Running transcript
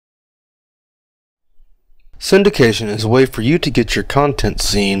Syndication is a way for you to get your content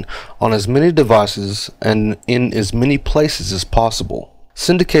seen on as many devices and in as many places as possible.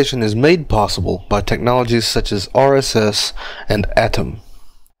 Syndication is made possible by technologies such as RSS and Atom.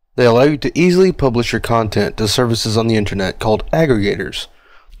 They allow you to easily publish your content to services on the internet called aggregators,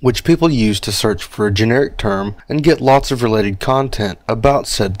 which people use to search for a generic term and get lots of related content about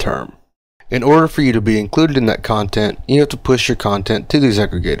said term. In order for you to be included in that content, you have to push your content to these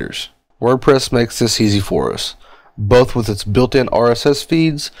aggregators. Wordpress makes this easy for us, both with its built-in RSS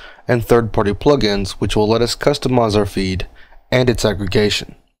feeds and third-party plugins which will let us customize our feed and its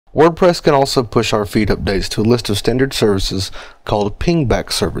aggregation. WordPress can also push our feed updates to a list of standard services called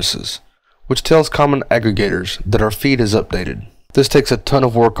pingback services, which tells common aggregators that our feed is updated. This takes a ton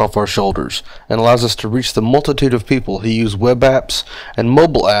of work off our shoulders and allows us to reach the multitude of people who use web apps and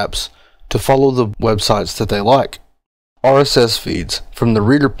mobile apps to follow the websites that they like. RSS feeds, from the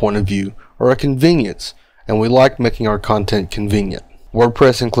reader point of view, are a convenience, and we like making our content convenient.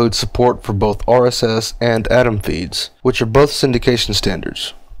 WordPress includes support for both RSS and Atom feeds, which are both syndication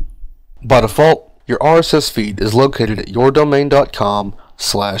standards. By default, your RSS feed is located at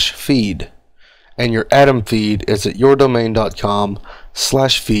yourdomain.com/feed, and your Atom feed is at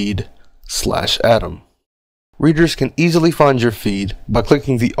yourdomain.com/feed/Atom. Readers can easily find your feed by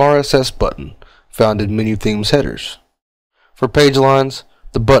clicking the RSS button found in menu themes headers. For page lines,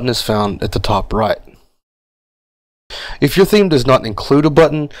 the button is found at the top right. If your theme does not include a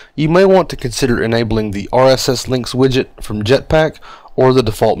button, you may want to consider enabling the RSS links widget from Jetpack or the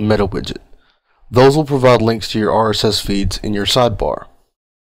default meta widget. Those will provide links to your RSS feeds in your sidebar.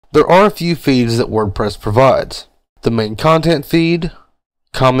 There are a few feeds that WordPress provides: the main content feed,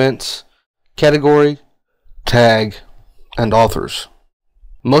 comments, category, tag, and authors.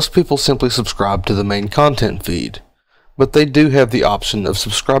 Most people simply subscribe to the main content feed, but they do have the option of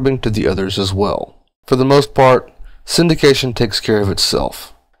subscribing to the others as well. For the most part, syndication takes care of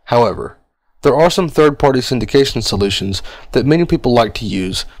itself. However, there are some third-party syndication solutions that many people like to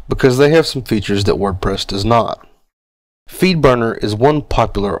use because they have some features that WordPress does not. FeedBurner is one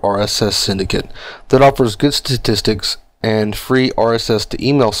popular RSS syndicate that offers good statistics and free RSS to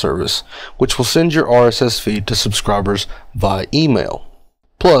email service, which will send your RSS feed to subscribers via email.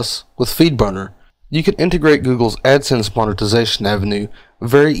 Plus, with FeedBurner, you can integrate Google's AdSense monetization avenue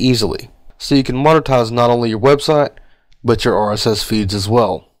very easily, so you can monetize not only your website, but your RSS feeds as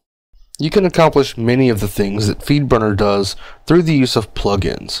well. You can accomplish many of the things that FeedBurner does through the use of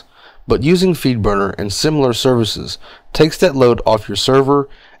plugins, but using FeedBurner and similar services takes that load off your server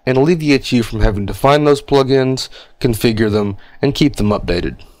and alleviates you from having to find those plugins, configure them, and keep them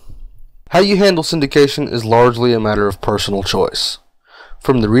updated. How you handle syndication is largely a matter of personal choice.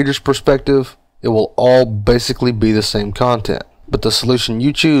 From the reader's perspective, it will all basically be the same content, but the solution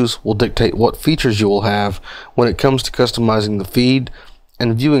you choose will dictate what features you will have when it comes to customizing the feed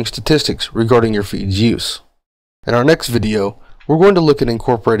and viewing statistics regarding your feed's use. In our next video, we're going to look at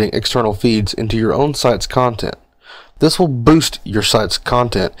incorporating external feeds into your own site's content. This will boost your site's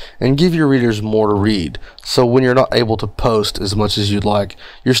content and give your readers more to read, so when you're not able to post as much as you'd like,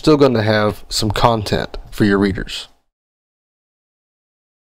 you're still going to have some content for your readers.